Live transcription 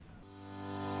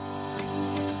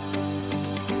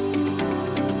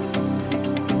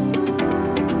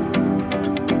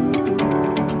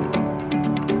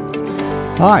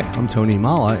Hi, I'm Tony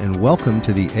Mala, and welcome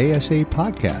to the ASA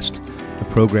Podcast, a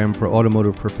program for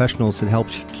automotive professionals that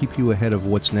helps keep you ahead of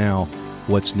what's now,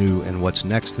 what's new, and what's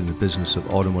next in the business of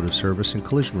automotive service and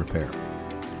collision repair.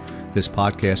 This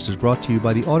podcast is brought to you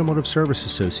by the Automotive Service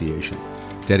Association,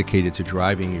 dedicated to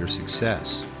driving your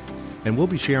success. And we'll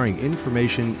be sharing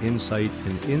information, insight,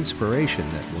 and inspiration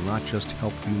that will not just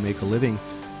help you make a living,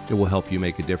 it will help you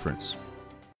make a difference.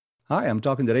 Hi, I'm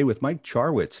talking today with Mike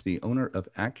Charwitz, the owner of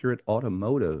Accurate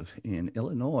Automotive in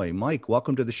Illinois. Mike,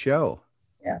 welcome to the show.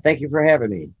 Yeah, thank you for having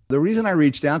me. The reason I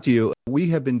reached out to you,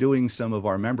 we have been doing some of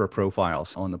our member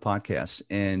profiles on the podcast,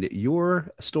 and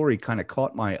your story kind of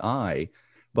caught my eye.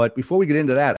 But before we get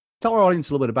into that, tell our audience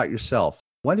a little bit about yourself.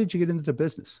 When did you get into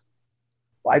business?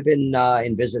 Well, I've been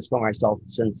in business for myself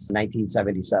since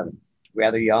 1977.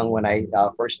 Rather young when I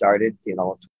first started,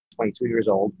 22 years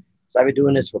old. So I've been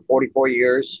doing this for 44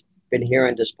 years. Been here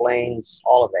in Des Plaines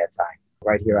all of that time,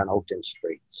 right here on Oakton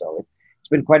Street. So it's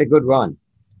been quite a good run.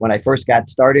 When I first got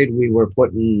started, we were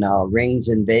putting rings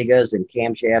in Vegas and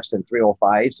camshafts and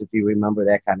 305s, if you remember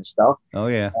that kind of stuff. Oh,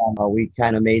 yeah. We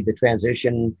kind of made the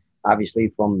transition,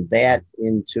 obviously, from that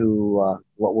into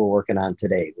what we're working on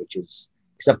today, which is,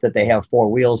 except that they have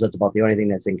four wheels, that's about the only thing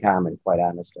that's in common, quite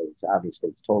honestly. It's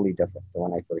totally different than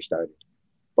when I first started.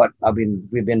 But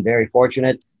we've been very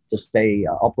fortunate to stay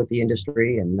up with the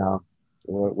industry, and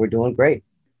we're doing great.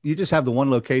 You just have the one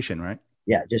location, right?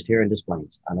 Yeah, just here in Des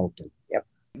Plaines on Oakton. Yep.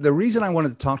 The reason I wanted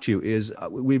to talk to you is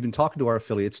we've been talking to our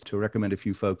affiliates to recommend a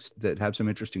few folks that have some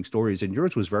interesting stories, and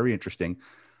yours was very interesting.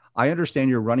 I understand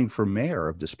you're running for mayor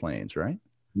of Des Plaines, right?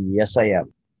 Yes, I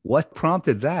am. What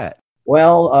prompted that?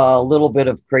 Well, a little bit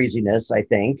of craziness, I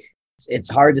think.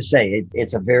 It's hard to say.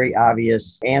 It's a very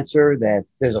obvious answer that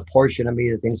there's a portion of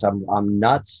me that thinks I'm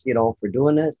nuts, for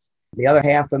doing this. The other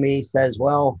half of me says,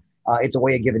 well, it's a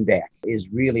way of giving back is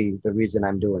really the reason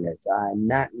I'm doing it. I'm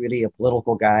not really a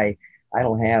political guy. I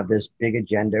don't have this big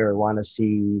agenda or want to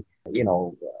see,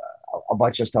 a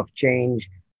bunch of stuff change.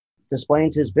 Des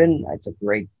Plaines it's a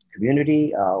great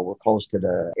community. We're close to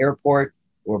the airport.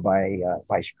 We're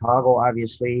by Chicago,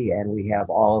 obviously, and we have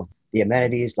all of the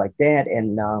amenities like that.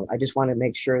 And I just want to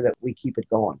make sure that we keep it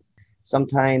going.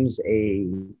 Sometimes a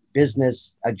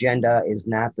business agenda is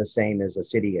not the same as a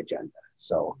city agenda.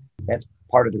 So that's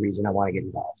part of the reason I want to get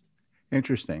involved.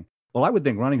 Interesting. Well, I would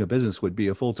think running a business would be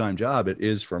a full-time job. It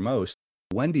is for most.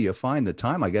 When do you find the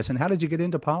time, I guess, and how did you get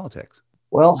into politics?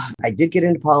 Well, I did get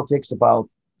into politics about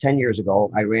 10 years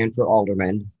ago. I ran for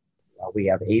alderman. We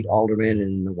have 8 aldermen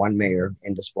and 1 mayor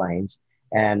in Des Plaines.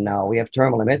 And we have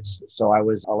term limits. So I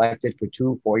was elected for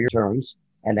 2 4-year terms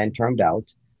and then termed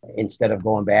out instead of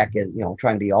going back and,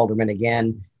 trying to be alderman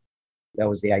again. That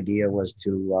was the idea, was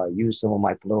to use some of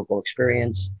my political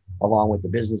experience along with the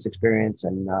business experience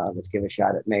and let's give a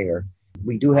shot at mayor.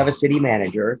 We do have a city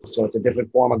manager, so it's a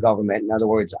different form of government. In other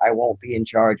words, I won't be in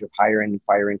charge of hiring and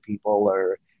firing people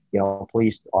or,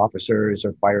 police officers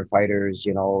or firefighters,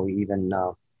 even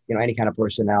any kind of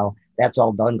personnel. That's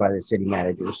all done by the city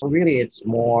manager. So really, it's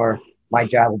more my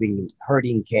job will be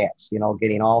herding cats,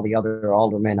 getting all the other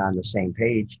aldermen on the same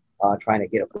page, trying to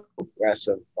get a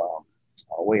progressive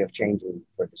way of changing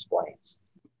for Des Plaines.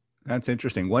 That's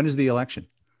interesting. When is the election?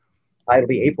 It'll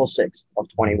be April 6th of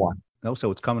 21. Oh, so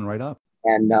it's coming right up.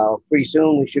 And pretty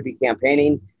soon we should be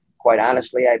campaigning. Quite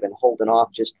honestly, I've been holding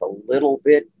off just a little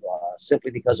bit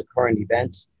simply because of current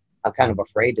events. I'm kind of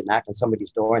afraid to knock on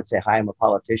somebody's door and say, hi, I'm a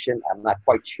politician. I'm not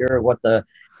quite sure what the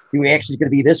reaction is going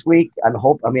to be this week.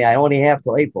 I only have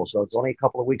till April, so it's only a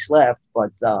couple of weeks left,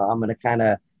 but I'm going to kind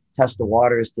of test the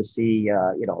waters to see,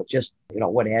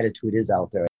 what attitude is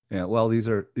out there. Yeah, well, these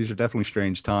are definitely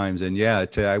strange times. And yeah,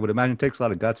 I would imagine it takes a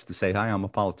lot of guts to say, hi, I'm a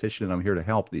politician and I'm here to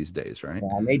help these days, right?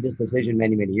 Yeah, I made this decision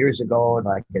many, many years ago. And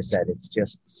like I said,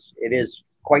 it is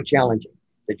quite challenging.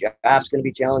 The job's going to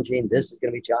be challenging. This is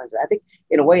going to be challenging. I think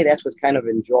in a way, that's what's kind of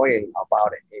enjoying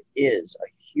about it. It is a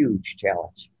huge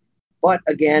challenge. But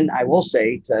again, I will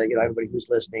say to, everybody who's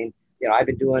listening, I've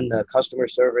been doing the customer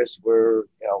service. We're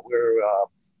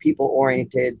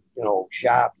people-oriented,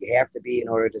 shop. You have to be in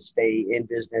order to stay in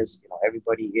business.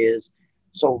 Everybody is.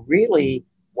 So really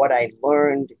what I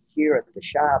learned here at the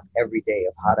shop every day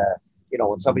of how to,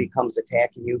 when somebody comes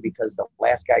attacking you because the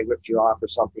last guy ripped you off or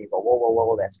something, you go,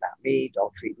 whoa, that's not me.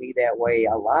 Don't treat me that way.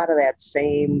 A lot of that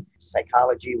same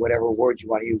psychology, whatever words you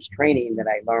want to use, training that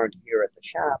I learned here at the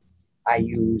shop, I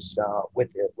use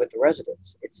with the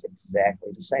residents. It's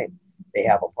exactly the same. They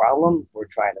have a problem. We're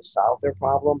trying to solve their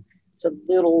problem. It's a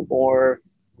little more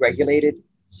regulated.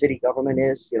 City government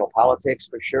is, politics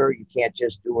for sure. You can't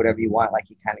just do whatever you want like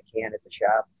you kind of can at the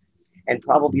shop. And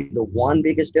probably the one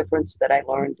biggest difference that I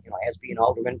learned, as being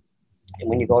alderman, And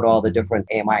when you go to all the different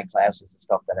AMI classes and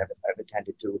stuff that I've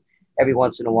attended to, every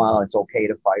once in a while, it's okay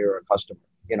to fire a customer,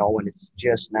 when it's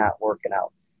just not working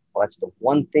out. Well, that's the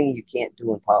one thing you can't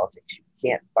do in politics. You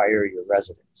can't fire your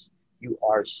residents. You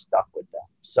are stuck with them.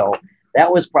 So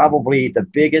that was probably the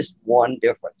biggest one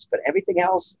difference. But everything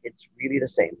else, it's really the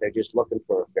same. They're just looking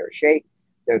for a fair shake.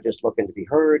 They're just looking to be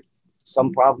heard.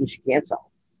 Some problems you can't solve.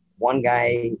 One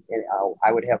guy,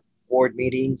 I would have board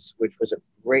meetings, which was a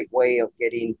great way of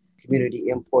getting community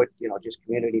input, just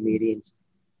community meetings.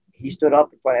 He stood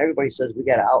up in front of everybody, says, we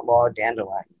got to outlaw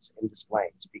dandelions in Des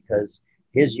Plaines because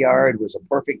his yard was a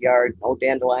perfect yard, no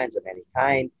dandelions of any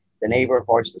kind. The neighbor, of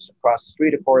course, across the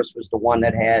street, of course, was the one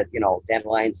that had,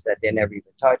 dandelions that they never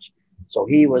even touched. So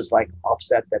he was like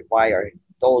upset that why are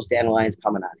those dandelions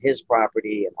coming on his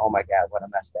property? And oh my God, what a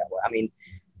mess that was. I mean,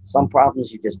 some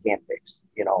problems you just can't fix,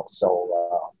 So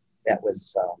that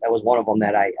was one of them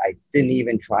that I didn't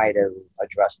even try to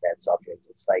address that subject.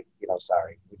 It's like,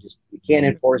 sorry, we can't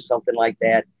enforce something like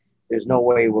that. There's no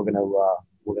way we're gonna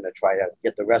try to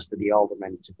get the rest of the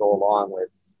aldermen to go along with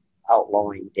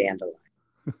outlawing dandelion.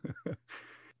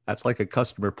 That's like a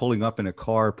customer pulling up in a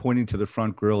car, pointing to the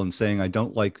front grill and saying, I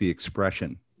don't like the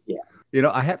expression. Yeah.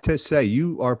 I have to say,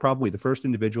 you are probably the first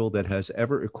individual that has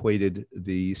ever equated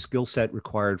the skill set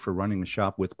required for running a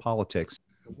shop with politics.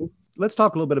 Mm-hmm. Let's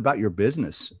talk a little bit about your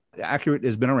business. Accurate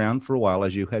has been around for a while,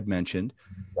 as you had mentioned.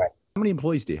 Right. How many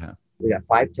employees do you have? We got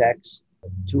 5 techs,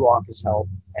 2 office help,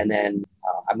 and then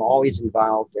I'm always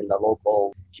involved in the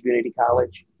local community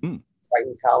college.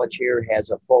 Triton College here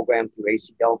has a program through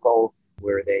AC Delco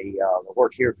where they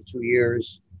work here for 2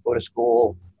 years, go to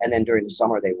school, and then during the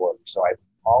summer they work. So I've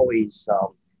always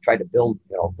tried to build,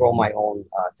 grow my own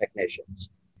technicians.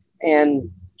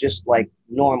 And just like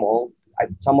normal,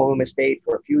 some of them have stayed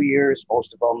for a few years.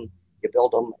 Most of them, you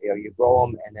build them, you grow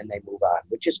them, and then they move on,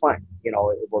 which is fine.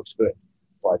 It works good.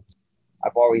 But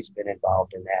I've always been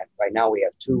involved in that. Right now we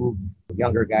have 2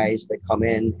 younger guys that come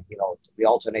in, we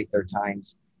alternate their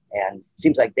times. And it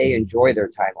seems like they enjoy their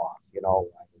time off.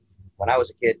 When I was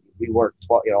a kid, we worked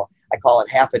 12, I call it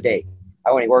half a day. I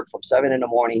only worked from 7 in the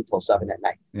morning till 7 at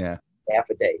night. Yeah. Half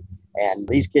a day. And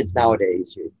these kids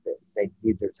nowadays, they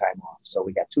need their time off. So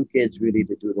we got 2 kids really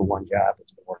to do the one job.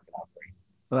 It's been working out great.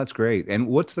 Well, that's great. And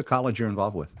what's the college you're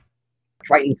involved with?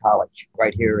 Triton College,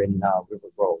 right here in River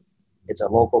Grove. It's a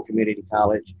local community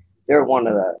college. They're one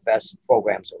of the best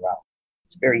programs around.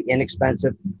 It's very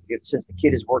inexpensive. Since the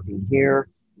kid is working here,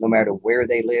 no matter where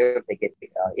they live, they get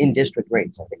in-district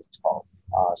rates, I think it's called.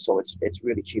 So it's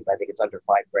really cheap. I think it's under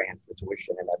 $5,000 for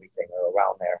tuition and everything, or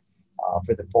around there,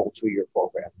 for the full 2-year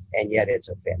program. And yet it's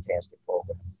a fantastic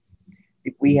program.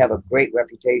 We have a great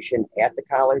reputation at the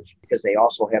college because they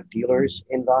also have dealers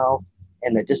involved.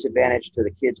 And the disadvantage to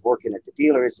the kids working at the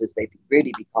dealers is they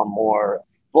really become more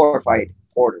glorified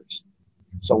porters.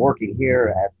 So working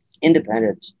here at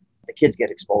Independence, the kids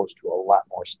get exposed to a lot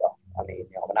more stuff. I mean,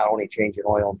 not only changing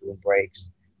oil and doing brakes,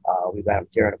 we've got them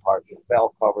tearing apart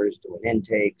valve covers, doing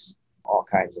intakes, all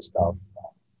kinds of stuff.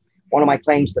 One of my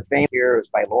claims to fame here is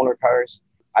by loaner cars.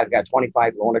 I've got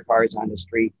 25 loaner cars on the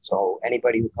street. So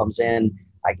anybody who comes in,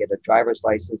 I get a driver's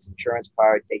license, insurance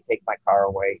card, they take my car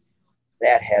away.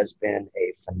 That has been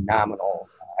a phenomenal,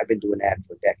 I've been doing that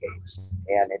for decades,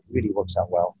 and it really works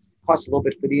out well. Costs a little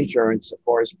bit for the insurance, of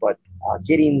course, but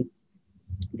getting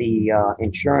the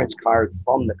insurance card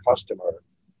from the customer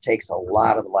takes a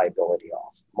lot of the liability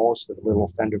off. Most of the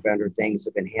little fender bender things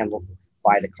have been handled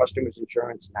by the customer's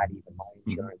insurance, not even my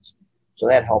insurance. So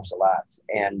that helps a lot.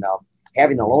 And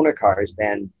having the loaner cars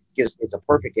then it's a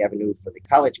perfect avenue for the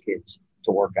college kids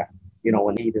to work on.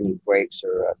 When they either need brakes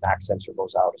or a knock sensor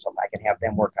goes out or something, I can have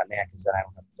them work on that because then I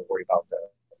don't have to worry about the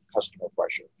customer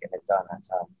pressure getting it done on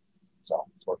time. So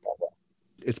it's worked out well.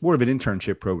 It's more of an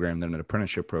internship program than an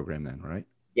apprenticeship program then, right?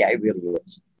 Yeah, it really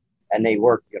is. And they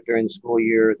work during the school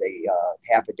year, they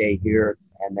half a day here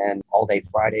and then all day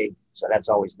Friday. So that's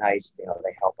always nice. They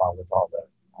help out with all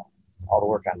the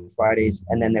work on Fridays.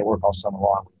 And then they work all summer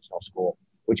long when there's no school,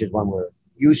 which is when we're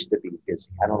used to be busy.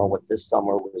 I don't know what this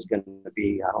summer was going to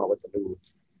be. I don't know what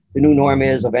the new norm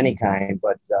is of any kind,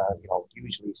 but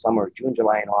usually summer, June,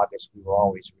 July, and August, we were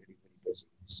always really, really busy.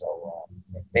 So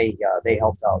they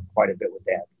helped out quite a bit with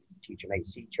that. Teach them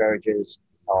AC charges,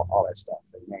 all that stuff.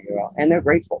 And they're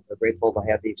grateful. They're grateful to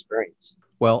have the experience.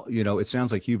 Well, it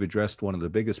sounds like you've addressed one of the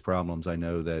biggest problems I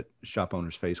know that shop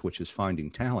owners face, which is finding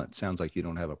talent. Sounds like you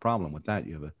don't have a problem with that.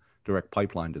 You have a direct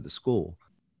pipeline to the school.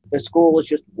 The school is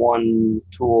just one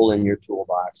tool in your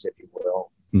toolbox, if you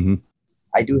will. Mm-hmm.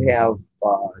 I do have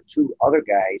 2 other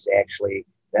guys, actually,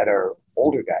 that are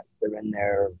older guys. They're in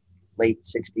their late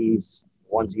 60s.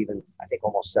 One's even, I think,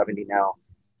 almost 70 now.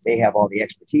 They have all the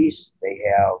expertise, they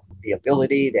have the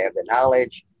ability, they have the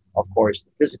knowledge. Of course,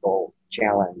 the physical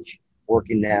challenge,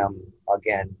 working them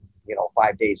again,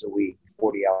 5 days a week,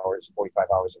 40 hours, 45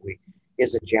 hours a week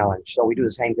is a challenge. So we do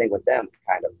the same thing with them,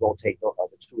 kind of rotate the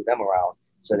two of them around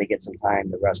so they get some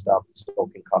time to rest up and still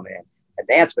can come in. And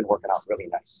that's been working out really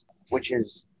nice, which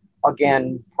is,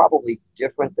 again, probably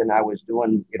different than I was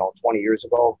doing, 20 years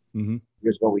ago. Mm-hmm.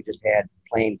 Years ago, we just had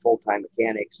plain full-time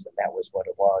mechanics, and that was what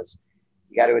it was.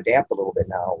 You got to adapt a little bit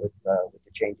now with the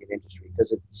changing industry,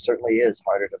 because it certainly is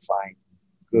harder to find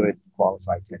good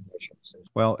qualified technicians.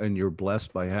 Well, and you're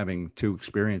blessed by having two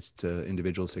experienced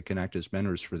individuals that can act as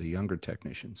mentors for the younger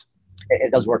technicians.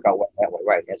 It does work out that way,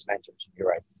 right? As mentors, you're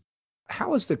right.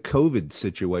 How has the COVID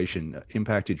situation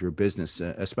impacted your business,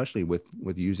 especially with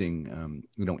using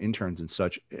interns and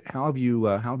such? How have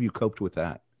you coped with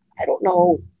that? I don't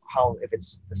know if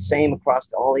it's the same across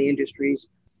all the industries,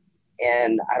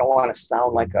 and I don't want to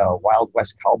sound like a Wild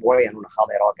West cowboy. I don't know how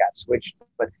that all got switched,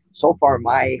 but so far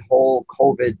my whole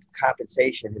COVID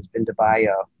compensation has been to buy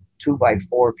a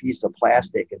 2x4 piece of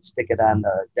plastic and stick it on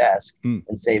the desk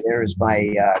and say, "There's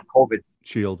my COVID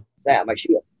shield." Yeah, my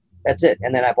shield. That's it.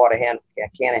 And then I bought a can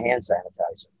of hand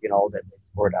sanitizer, that it's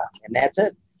poured on, and that's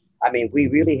it. I mean, we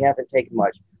really haven't taken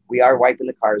much. We are wiping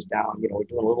the cars down. We're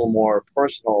doing a little more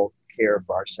personal care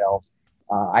for ourselves.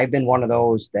 I've been one of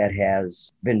those that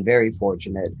has been very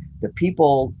fortunate.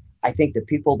 I think the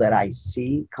people that I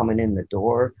see coming in the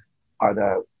door are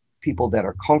the people that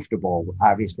are comfortable,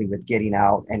 obviously, with getting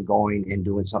out and going and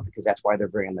doing something, because that's why they're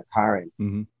bringing the car in.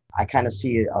 Mm-hmm. I kind of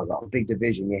see a big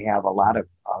division. You have a lot of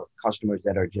customers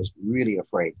that are just really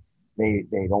afraid. They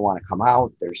don't want to come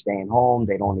out. They're staying home.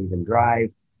 They don't even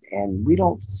drive. And we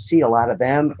don't see a lot of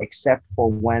them except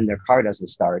for when their car doesn't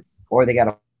start or they got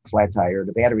a flat tire,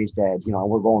 the battery's dead.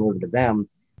 We're going over to them,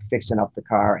 fixing up the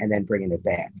car and then bringing it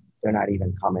back. They're not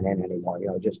even coming in anymore,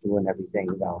 just doing everything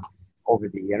over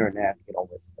the internet,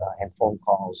 with and phone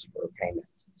calls for payment.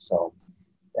 So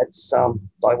that's all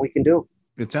we can do.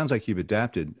 It sounds like you've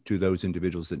adapted to those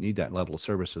individuals that need that level of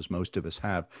service, as most of us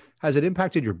have. Has it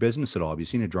impacted your business at all? Have you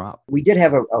seen a drop? We did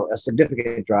have a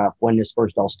significant drop when this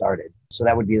first all started. So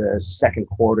that would be the second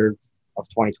quarter of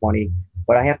 2020.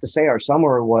 But I have to say our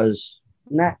summer was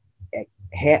not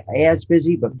as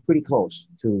busy, but pretty close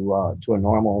to a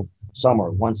normal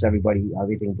summer once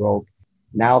everything broke.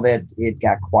 Now that it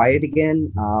got quiet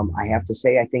again, I have to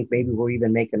say, I think maybe we're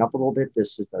even making up a little bit.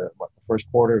 This is the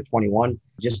first quarter of 21.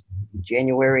 Just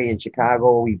January in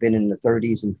Chicago, we've been in the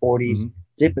 30s and 40s. Mm-hmm.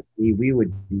 Typically, we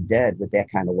would be dead with that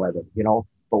kind of weather,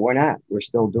 but we're not. We're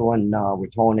still we're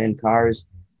towing in cars.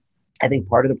 I think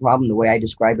part of the problem, the way I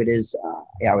describe it is,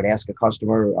 I would ask a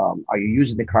customer, are you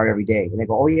using the car every day? And they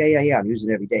go, oh, yeah, I'm using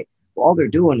it every day. Well, all they're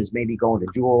doing is maybe going to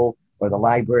Jewel or the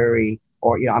library,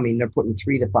 or, they're putting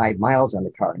 3 to 5 miles on the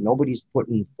car. Nobody's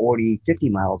putting 40, 50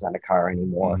 miles on the car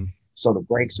anymore. Mm-hmm. So the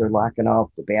brakes are locking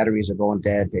up, the batteries are going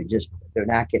dead. They're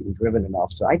not getting driven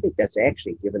enough. So I think that's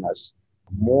actually given us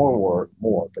more,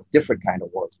 but different kind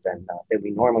of work than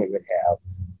we normally would have,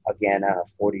 again, on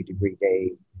a 40-degree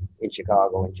day in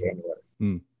Chicago in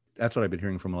January. That's what I've been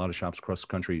hearing from a lot of shops across the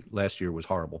country. Last year was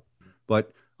horrible,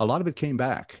 but a lot of it came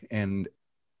back. And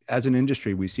as an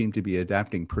industry, we seem to be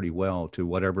adapting pretty well to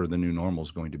whatever the new normal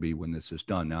is going to be when this is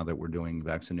done. Now that we're doing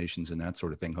vaccinations and that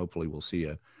sort of thing, hopefully we'll see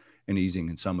an easing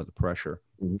in some of the pressure.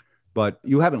 Mm-hmm. But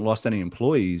you haven't lost any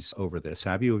employees over this,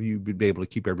 have you? Have you been able to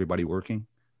keep everybody working?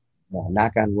 Well,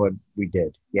 knock on wood, we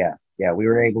did. Yeah, we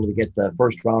were able to get the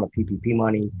first round of PPP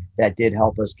money. That did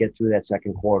help us get through that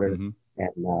second quarter. Mm-hmm.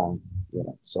 And,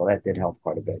 so that did help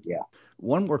quite a bit. Yeah.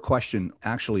 One more question,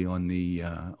 actually, on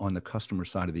the customer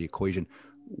side of the equation.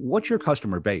 What's your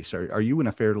customer base? Are you in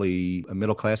a fairly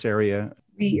middle-class area?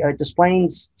 Des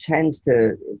Plaines tends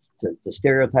to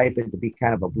stereotype it to be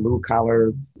kind of a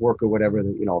blue-collar worker, whatever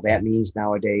that means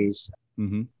nowadays.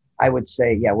 Mm-hmm. I would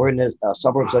say, we're in the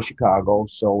suburbs of Chicago,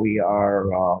 so we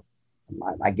are,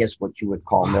 I guess, what you would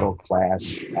call middle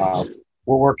class.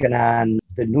 We're working on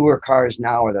the newer cars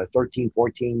now, or the 13,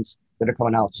 14s that are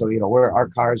coming out. So, our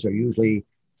cars are usually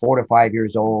 4 to 5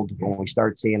 years old when we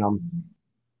start seeing them.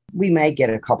 We may get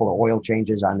a couple of oil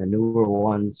changes on the newer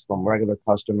ones from regular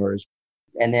customers.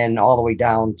 And then all the way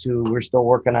down to, we're still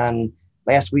working on,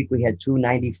 last week we had 2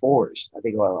 94s, I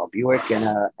think a Buick and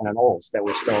an Olds that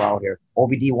were still out here.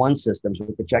 OBD1 systems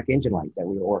with the check engine light that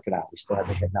we were working on. We still have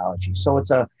the technology. So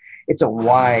it's a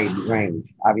wide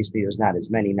range. Obviously, there's not as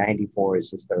many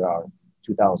 94s as there are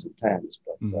 2010s,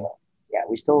 but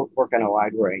we still work on a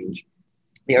wide range.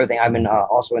 The other thing, I'm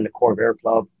also in the Corvair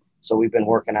Club. So we've been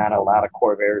working on a lot of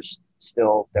Corvairs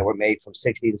still that were made from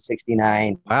 60 to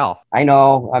 69. Wow. I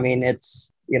know. I mean,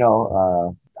 it's,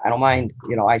 I don't mind.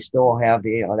 I still have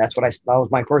that's that was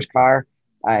my first car.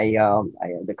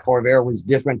 The Corvair was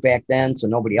different back then, so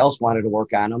nobody else wanted to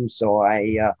work on them. So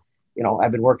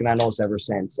I've been working on those ever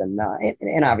since. And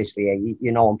obviously,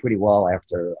 you know them pretty well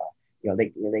after,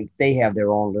 they have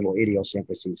their own little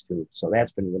idiosyncrasies too. So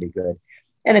that's been really good.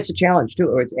 And it's a challenge too,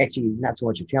 or it's actually not so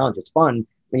much a challenge. It's fun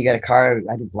when you got a car.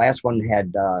 I think the last one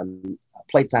had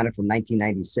plates on it from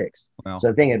 1996. Wow. So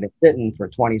the thing had been sitting for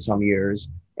 20 some years.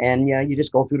 And you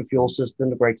just go through the fuel system,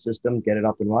 the brake system, get it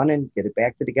up and running, get it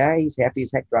back to the guy. He's happy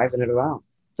as heck driving it around.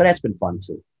 So that's been fun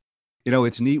too.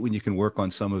 It's neat when you can work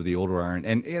on some of the older iron.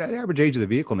 And the average age of the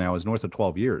vehicle now is north of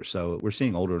 12 years. So we're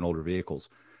seeing older and older vehicles.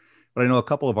 But I know a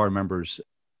couple of our members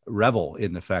revel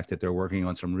in the fact that they're working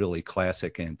on some really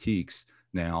classic antiques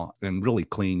now and really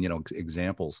clean,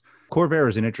 examples. Corvair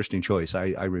is an interesting choice.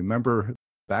 I remember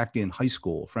back in high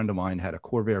school, a friend of mine had a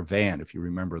Corvair van, if you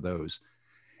remember those.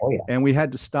 Oh, yeah. And we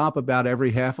had to stop about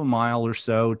every half a mile or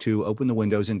so to open the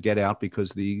windows and get out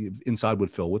because the inside would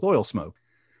fill with oil smoke.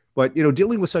 But,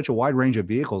 dealing with such a wide range of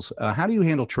vehicles, how do you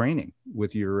handle training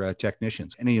with your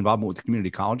technicians? Any involvement with the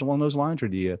community college along those lines, or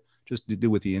do you just do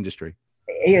with the industry?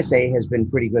 ASA has been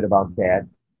pretty good about that.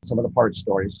 Some of the parts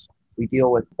stores, we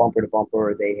deal with bumper to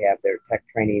bumper. They have their tech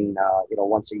training,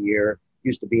 once a year.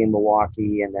 Used to be in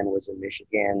Milwaukee and then was in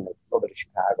Michigan, a little bit of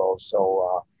Chicago.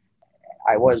 So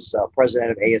I was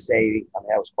president of ASA.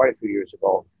 That was quite a few years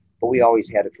ago. But we always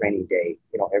had a training day,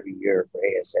 every year for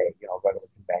ASA, regular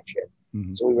convention.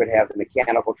 Mm-hmm. So we would have the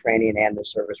mechanical training and the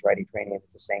service ready training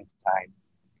at the same time.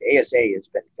 The ASA has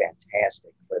been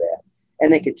fantastic for that.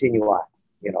 And they continue on,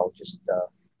 in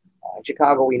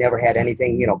Chicago, we never had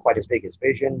anything, quite as big as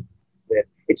Vision. But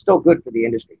it's still good for the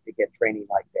industry to get training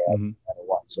like that, no matter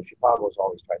what. So Chicago has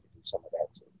always tried to do some of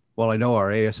that too. Well, I know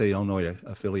our ASA Illinois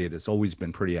affiliate has always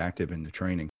been pretty active in the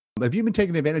training. Have you been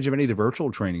taking advantage of any of the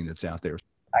virtual training that's out there?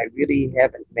 I really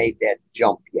haven't made that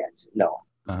jump yet. No.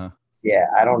 Uh-huh. Yeah,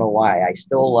 I don't know why. I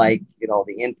still like,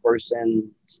 the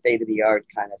in-person, state-of-the-art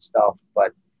kind of stuff.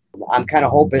 But I'm kind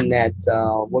of hoping that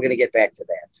we're going to get back to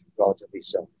that relatively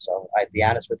soon. So I'd be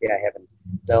honest with you, I haven't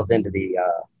delved into the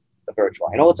virtual.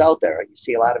 I know it's out there. You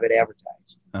see a lot of it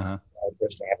advertised. Uh-huh. I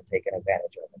personally haven't taken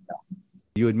advantage of it, no.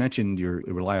 You had mentioned you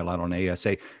rely a lot on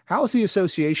ASA. How has the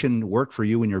association worked for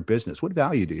you in your business? What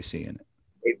value do you see in it?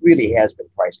 It really has been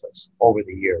priceless over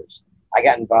the years. I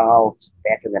got involved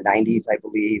back in the 90s, I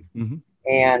believe. Mm-hmm.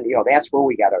 And, that's where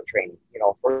we got our training.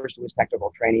 First it was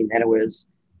technical training. Then it was,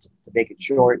 to make it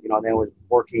short, then it was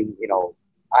working,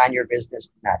 on your business,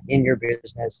 not in your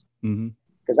business. Mm-hmm.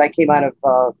 Because I came out of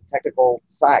the technical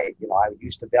side. I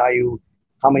used to value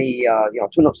how many,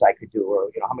 tune-ups I could do, or,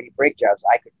 how many brake jobs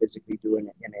I could physically do in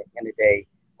a day,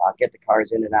 get the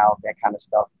cars in and out, that kind of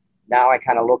stuff. Now I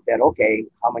kind of looked at, okay,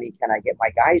 how many can I get my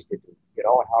guys to do, and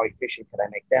how efficient can I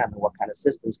make them, and what kind of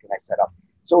systems can I set up?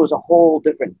 So it was a whole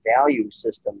different value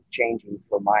system changing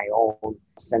for my own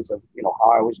sense of,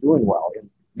 how I was doing well, and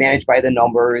managed by the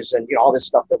numbers and, all this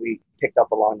stuff that we picked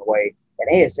up along the way.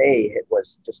 And ASA, it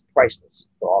was just priceless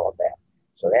for all of that.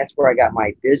 So that's where I got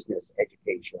my business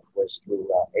education, was through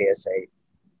ASA.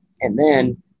 And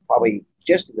then probably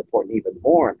just as important, even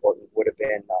more important, would have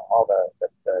been all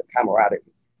the camaraderie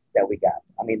that we got.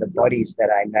 I mean, the buddies that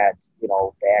I met,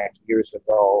 back years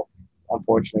ago,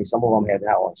 unfortunately, some of them have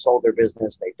now sold their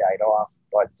business. They died off,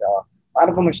 but a lot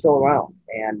of them are still around.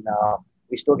 And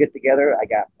we still get together. I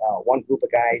got one group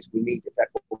of guys. We meet, in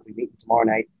fact, we'll be meeting tomorrow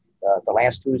night, the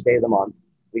last Tuesday of the month.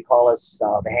 We call us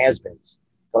the has-beens,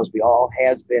 because we all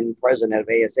has been president of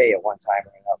ASA at one time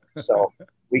or another. So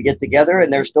we get together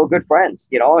and they're still good friends,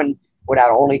 and we're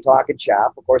not only talking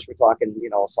shop. Of course, we're talking,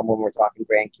 some of them are talking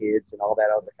grandkids and all that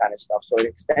other kind of stuff. So it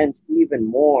extends even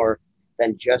more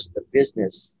than just the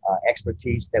business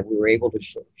expertise that we were able to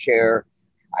share.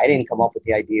 I didn't come up with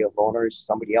the idea of loaners.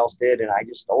 Somebody else did, and I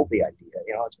just stole the idea.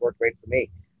 It's worked great for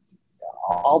me.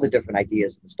 All the different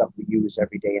ideas and stuff we use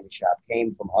every day in the shop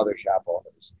came from other shop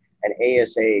owners. And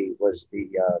ASA was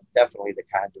definitely the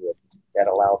conduit that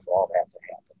allowed for all that to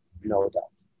happen. No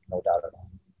doubt at all.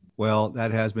 Well,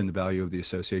 that has been the value of the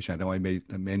association. I know I made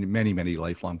many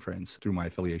lifelong friends through my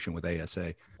affiliation with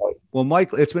ASA. Oh, yeah. Well,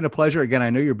 Mike, it's been a pleasure. Again, I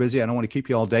know you're busy. I don't want to keep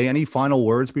you all day. Any final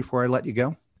words before I let you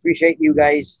go? Appreciate you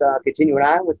guys continuing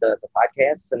on with the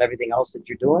podcasts and everything else that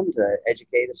you're doing to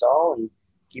educate us all and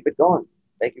keep it going.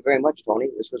 Thank you very much, Tony.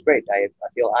 This was great. I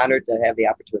feel honored to have the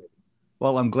opportunity.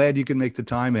 Well, I'm glad you can make the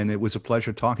time, and it was a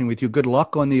pleasure talking with you. Good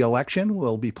luck on the election.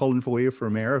 We'll be pulling for you for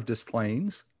mayor of Des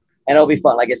Plaines. And it'll be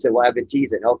fun. Like I said, I've been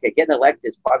teasing. Okay, getting elected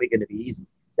is probably going to be easy.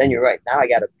 Then you're right. Now I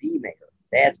got to be mayor.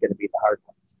 That's going to be the hard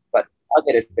one. But I'll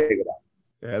get it figured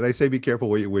out. Yeah, they say be careful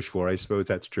what you wish for. I suppose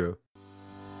that's true.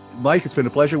 Mike, it's been a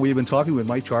pleasure. We've been talking with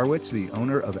Mike Charwitz, the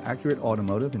owner of Accurate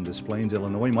Automotive in Des Plaines,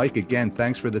 Illinois. Mike, again,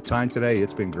 thanks for the time today.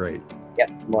 It's been great. Yeah,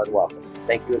 more than welcome.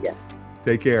 Thank you again.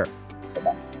 Take care.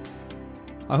 Bye-bye.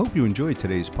 I hope you enjoyed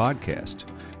today's podcast.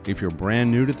 If you're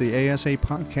brand new to the ASA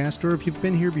podcast, or if you've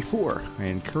been here before, I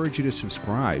encourage you to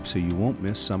subscribe so you won't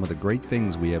miss some of the great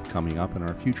things we have coming up in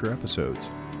our future episodes.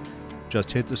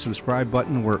 Just hit the subscribe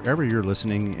button wherever you're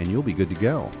listening and you'll be good to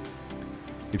go.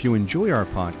 If you enjoy our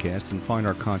podcast and find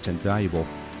our content valuable,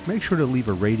 make sure to leave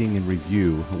a rating and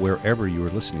review wherever you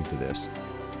are listening to this.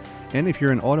 And if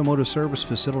you're an automotive service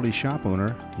facility shop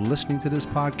owner listening to this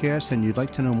podcast and you'd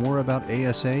like to know more about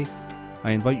ASA,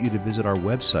 I invite you to visit our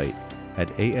website at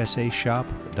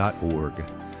asashop.org.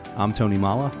 I'm Tony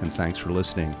Mala, and thanks for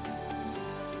listening.